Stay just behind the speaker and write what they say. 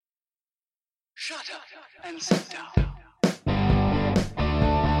Shut up and sit down.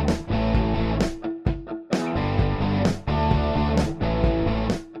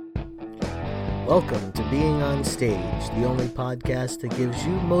 Welcome to Being on Stage, the only podcast that gives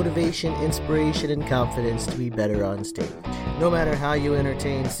you motivation, inspiration, and confidence to be better on stage. No matter how you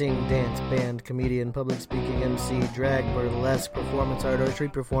entertain, sing, dance, band, comedian, public speaking, MC, drag, burlesque, performance art, or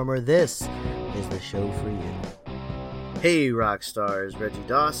street performer, this is the show for you. Hey, rock stars, Reggie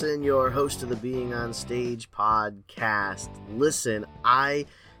Dawson, your host of the Being on Stage podcast. Listen, I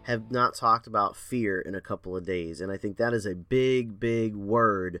have not talked about fear in a couple of days, and I think that is a big, big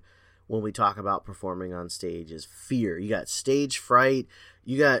word when we talk about performing on stage is fear. You got stage fright,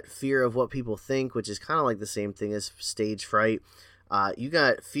 you got fear of what people think, which is kind of like the same thing as stage fright. You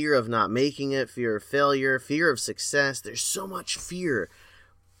got fear of not making it, fear of failure, fear of success. There's so much fear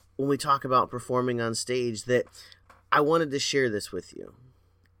when we talk about performing on stage that I wanted to share this with you.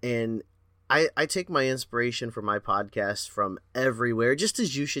 And I take my inspiration for my podcast from everywhere, just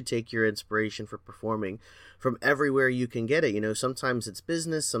as you should take your inspiration for performing from everywhere you can get it. You know, sometimes it's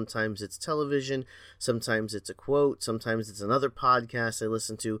business, sometimes it's television, sometimes it's a quote, sometimes it's another podcast I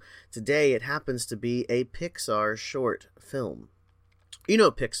listen to. Today, it happens to be a Pixar short film. You know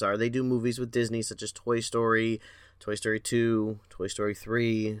Pixar, they do movies with Disney such as Toy Story, Toy Story 2, Toy Story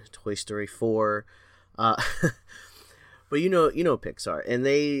 3, Toy Story 4, but you know Pixar, and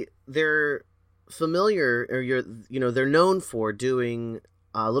they're familiar, or they're known for doing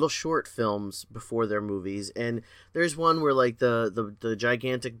little short films before their movies. And there's one where like the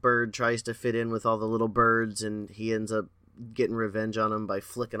gigantic bird tries to fit in with all the little birds, and he ends up getting revenge on them by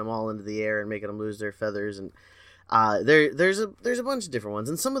flicking them all into the air and making them lose their feathers. And there's a bunch of different ones,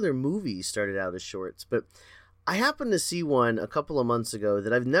 and some of their movies started out as shorts, but I happened to see one a couple of months ago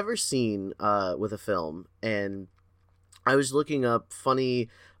that I've never seen with a film, and I was looking up funny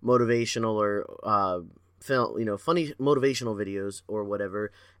motivational or funny motivational videos or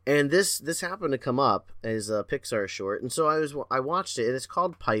whatever, and this happened to come up as a Pixar short, and so I watched it, and it's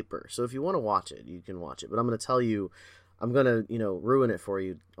called Piper. So if you want to watch it, you can watch it, but I'm going to tell you, I'm going to ruin it for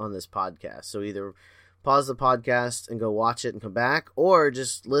you on this podcast. So either pause the podcast and go watch it and come back, or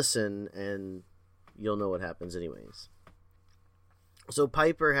just listen and you'll know what happens anyways. So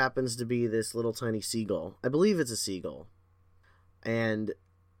Piper happens to be this little tiny seagull. I believe it's a seagull. And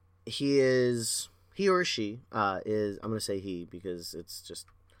he or she is, I'm going to say he because it's just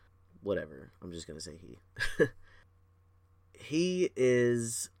whatever. I'm just going to say he. He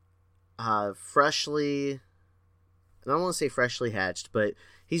is freshly, and I don't want to say freshly hatched, but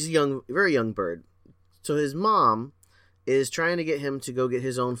he's a very young bird. So his mom is trying to get him to go get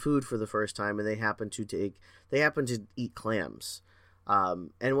his own food for the first time, and they happen to eat clams.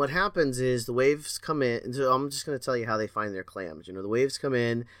 And what happens is the waves come in, and so I'm just going to tell you how they find their clams. The waves come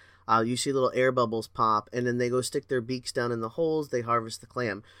in, you see little air bubbles pop, and then they go stick their beaks down in the holes, they harvest the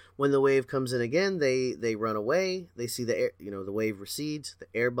clam. When the wave comes in again, they run away, they see the air, the wave recedes, the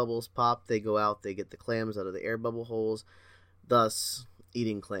air bubbles pop, they go out, they get the clams out of the air bubble holes, thus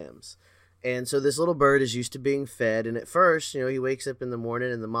eating clams. And so this little bird is used to being fed, and at first, he wakes up in the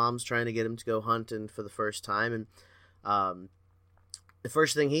morning, and the mom's trying to get him to go hunting for the first time, and the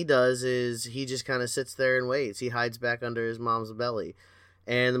first thing he does is he just kind of sits there and waits. He hides back under his mom's belly.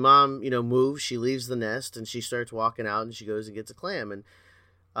 And the mom, moves. She leaves the nest, and she starts walking out, and she goes and gets a clam.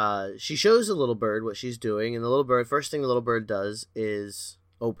 And she shows the little bird what she's doing. And the little bird, first thing the little bird does is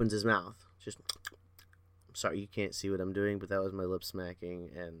opens his mouth. Just, I'm sorry, you can't see what I'm doing, but that was my lip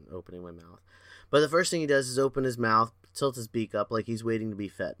smacking and opening my mouth. But the first thing he does is open his mouth, tilt his beak up like he's waiting to be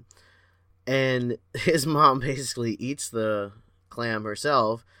fed. And his mom basically eats the clam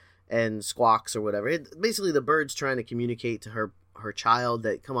herself and squawks or whatever. Basically, the bird's trying to communicate to her child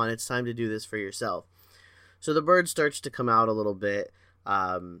that, come on, it's time to do this for yourself. So the bird starts to come out a little bit,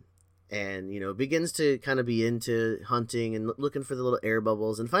 and begins to kind of be into hunting and looking for the little air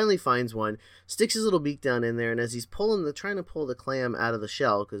bubbles, and finally finds one, sticks his little beak down in there, and as he's trying to pull the clam out of the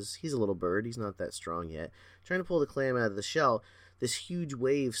shell, because he's a little bird, he's not that strong yet, trying to pull the clam out of the shell, this huge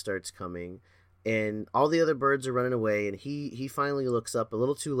wave starts coming. And all the other birds are running away, and he finally looks up a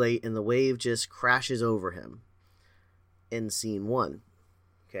little too late, and the wave just crashes over him. End scene 1.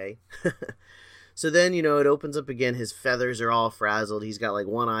 Okay? So then, it opens up again. His feathers are all frazzled. He's got like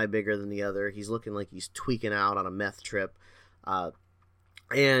one eye bigger than the other. He's looking like he's tweaking out on a meth trip.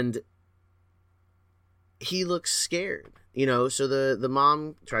 And he looks scared. So the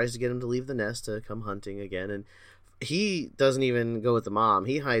mom tries to get him to leave the nest to come hunting again, and he doesn't even go with the mom.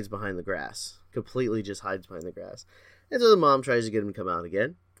 He hides behind the grass. Completely just hides behind the grass. And so the mom tries to get him to come out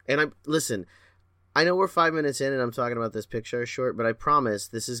again. And listen, I know we're 5 minutes in and I'm talking about this Picture short, but I promise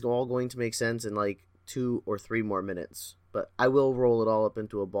this is all going to make sense in like 2 or 3 more minutes. But I will roll it all up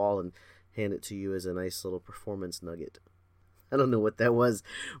into a ball and hand it to you as a nice little performance nugget. I don't know what that was,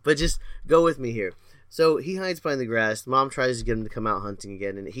 but just go with me here. So he hides behind the grass. Mom tries to get him to come out hunting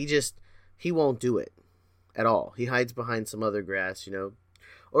again, and he won't do it at all. He hides behind some other grass,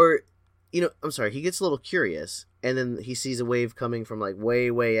 or, I'm sorry, he gets a little curious, and then he sees a wave coming from like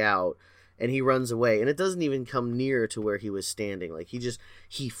way, way out, and he runs away, and it doesn't even come near to where he was standing. Like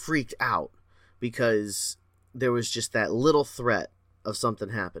he freaked out because there was just that little threat of something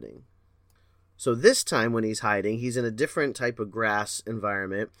happening. So this time when he's hiding, he's in a different type of grass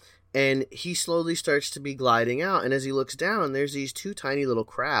environment, and he slowly starts to be gliding out. And as he looks down, there's these 2 tiny little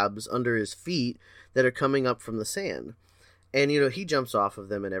crabs under his feet that are coming up from the sand. And, he jumps off of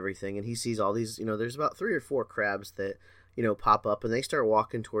them and everything, and he sees all these, there's about 3 or 4 crabs that, pop up, and they start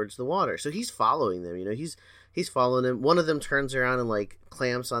walking towards the water. So he's following them, he's following them. One of them turns around and, like,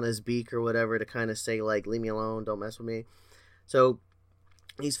 clamps on his beak or whatever to kind of say, like, leave me alone, don't mess with me. So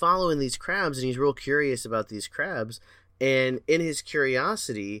he's following these crabs, and he's real curious about these crabs, and in his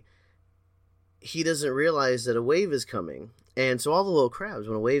curiosity, he doesn't realize that a wave is coming. And so all the little crabs,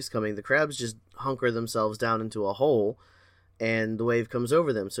 when a wave's coming, the crabs just hunker themselves down into a hole, and the wave comes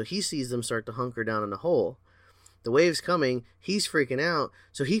over them. So he sees them start to hunker down in a hole. The wave's coming, he's freaking out,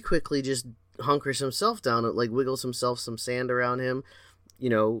 so he quickly just hunkers himself down, like wiggles himself some sand around him,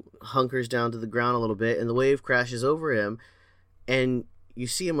 hunkers down to the ground a little bit, and the wave crashes over him, and you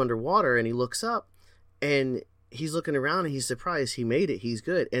see him underwater, and he looks up, and he's looking around, and he's surprised he made it, he's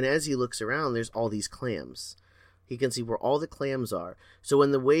good, and as he looks around, there's all these clams. He can see where all the clams are. So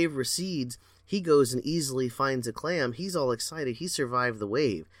when the wave recedes, he goes and easily finds a clam. He's all excited. He survived the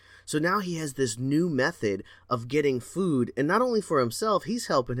wave. So now he has this new method of getting food, and not only for himself, he's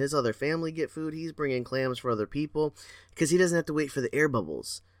helping his other family get food. He's bringing clams for other people because he doesn't have to wait for the air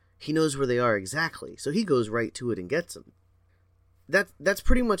bubbles. He knows where they are exactly, so he goes right to it and gets them. That's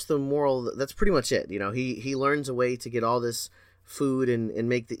pretty much the moral. That's pretty much it. He learns a way to get all this food and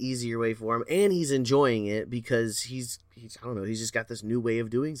make the easier way for him, and he's enjoying it because he's I don't know, he's just got this new way of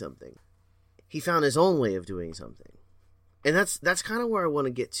doing something. He found his own way of doing something. And that's kind of where I want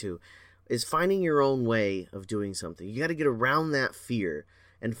to get to, is finding your own way of doing something. You got to get around that fear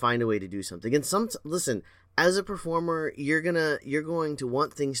and find a way to do something. And listen, as a performer, you're going to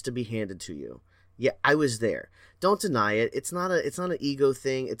want things to be handed to you. Yeah, I was there. Don't deny it. It's not an ego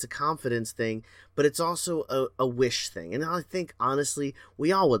thing. It's a confidence thing, but it's also a wish thing. And I think, honestly,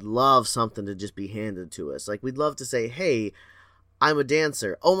 we all would love something to just be handed to us. Like, we'd love to say, hey, I'm a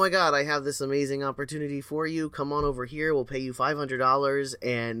dancer. Oh my God, I have this amazing opportunity for you. Come on over here. We'll pay you $500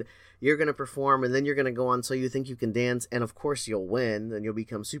 and you're going to perform, and then you're going to go on So You Think You Can Dance. And of course you'll win, and you'll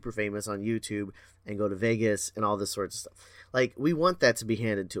become super famous on YouTube and go to Vegas and all this sorts of stuff. Like, we want that to be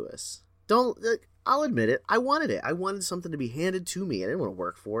handed to us. I'll admit it. I wanted it. I wanted something to be handed to me. I didn't want to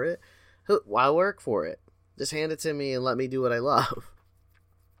work for it. Why work for it? Just hand it to me and let me do what I love.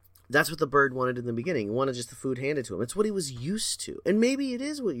 That's what the bird wanted in the beginning. He wanted just the food handed to him. It's what he was used to. And maybe it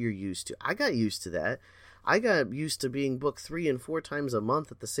is what you're used to. I got used to that. I got used to being booked 3 and 4 times a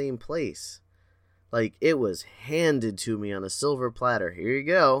month at the same place. Like, it was handed to me on a silver platter. Here you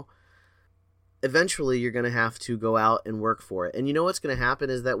go. Eventually, you're going to have to go out and work for it. And you know what's going to happen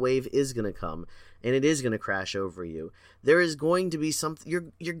is that wave is going to come. And it is going to crash over you. There is going to be something.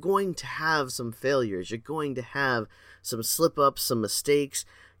 You're going to have some failures. You're going to have some slip-ups, some mistakes.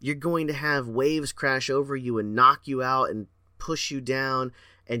 You're going to have waves crash over you and knock you out and push you down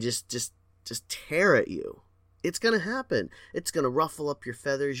and just tear at you. It's going to happen. It's going to ruffle up your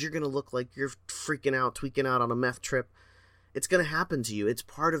feathers. You're going to look like you're freaking out, tweaking out on a meth trip. It's going to happen to you. It's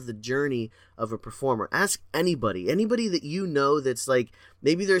part of the journey of a performer. Ask anybody that you know that's like,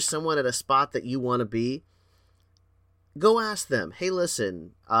 maybe there's someone at a spot that you want to be. Go ask them, hey,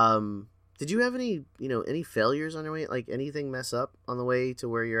 listen, did you have any failures on your way? Like, anything mess up on the way to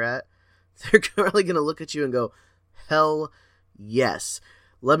where you're at? They're probably going to look at you and go, hell yes.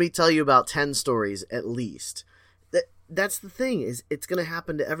 Let me tell you about 10 stories at least. That's the thing, is it's going to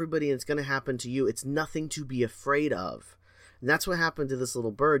happen to everybody, and it's going to happen to you. It's nothing to be afraid of. And that's what happened to this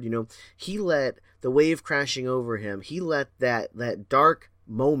little bird. He let the wave crashing over him, he let that dark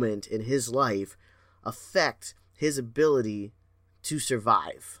moment in his life affect his ability to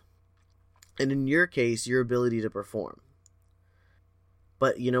survive. And in your case, your ability to perform.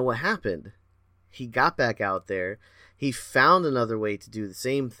 But you know what happened? He got back out there. He found another way to do the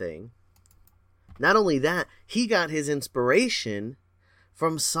same thing. Not only that, he got his inspiration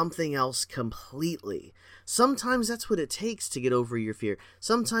from something else completely. Sometimes that's what it takes to get over your fear.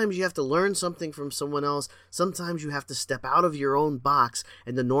 Sometimes you have to learn something from someone else. Sometimes you have to step out of your own box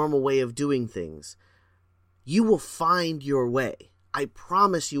and the normal way of doing things. You will find your way. I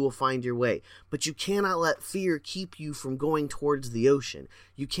promise you will find your way. But you cannot let fear keep you from going towards the ocean.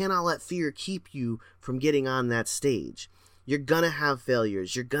 You cannot let fear keep you from getting on that stage. You're going to have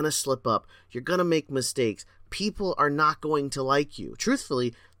failures. You're going to slip up. You're going to make mistakes. People are not going to like you.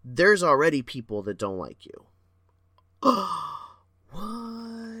 Truthfully, there's already people that don't like you.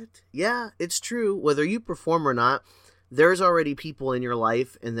 What? Yeah, it's true. Whether you perform or not, there's already people in your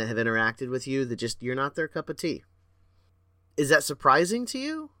life and that have interacted with you that just, you're not their cup of tea. Is that surprising to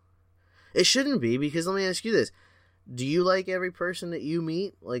you? It shouldn't be, because let me ask you this. Do you like every person that you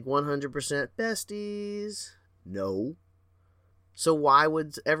meet? Like 100% besties? No. So why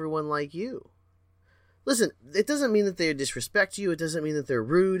would everyone like you? Listen, it doesn't mean that they disrespect you. It doesn't mean that they're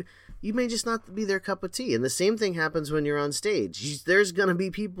rude. You may just not be their cup of tea. And the same thing happens when you're on stage. There's going to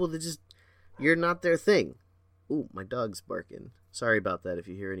be people that just, you're not their thing. Ooh, my dog's barking. Sorry about that if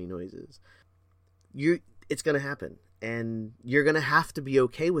you hear any noises. It's going to happen. And you're going to have to be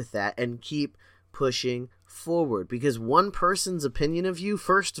okay with that and keep pushing forward. Because one person's opinion of you,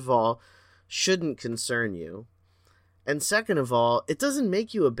 first of all, shouldn't concern you. And second of all, it doesn't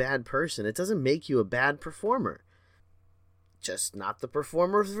make you a bad person. It doesn't make you a bad performer. Just not the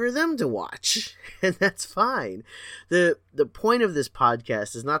performer for them to watch. And that's fine. The point of this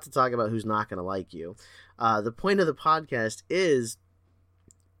podcast is not to talk about who's not going to like you. The point of the podcast is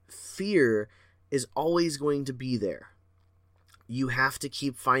fear is always going to be there. You have to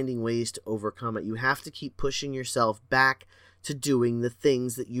keep finding ways to overcome it. You have to keep pushing yourself back to doing the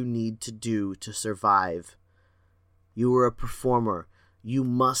things that you need to do to survive. You are a performer. You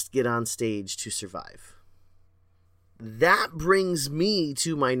must get on stage to survive. That brings me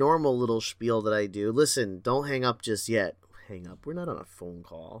to my normal little spiel that I do. Listen, don't hang up just yet. Hang up. We're not on a phone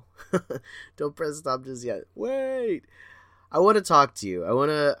call. Don't press stop just yet. Wait. I want to talk to you. I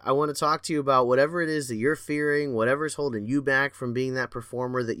want to talk to you about whatever it is that you're fearing, whatever's holding you back from being that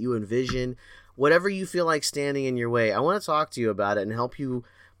performer that you envision, whatever you feel like standing in your way. I want to talk to you about it and help you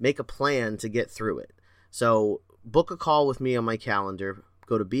make a plan to get through it. So book a call with me on my calendar.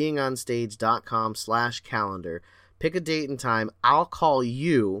 Go to beingonstage.com/calendar. Pick a date and time. I'll call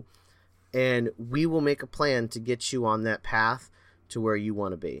you, and we will make a plan to get you on that path to where you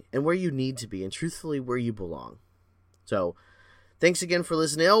want to be and where you need to be, and truthfully, where you belong. So, thanks again for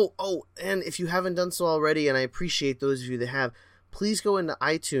listening. Oh, and if you haven't done so already, and I appreciate those of you that have, please go into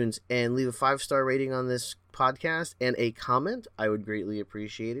iTunes and leave a 5-star rating on this podcast and a comment. I would greatly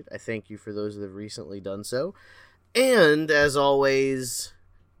appreciate it. I thank you for those that have recently done so. And, as always,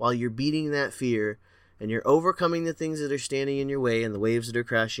 while you're beating that fear and you're overcoming the things that are standing in your way and the waves that are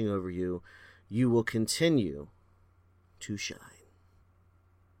crashing over you, you will continue to shine.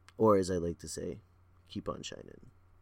 Or, as I like to say, keep on shining.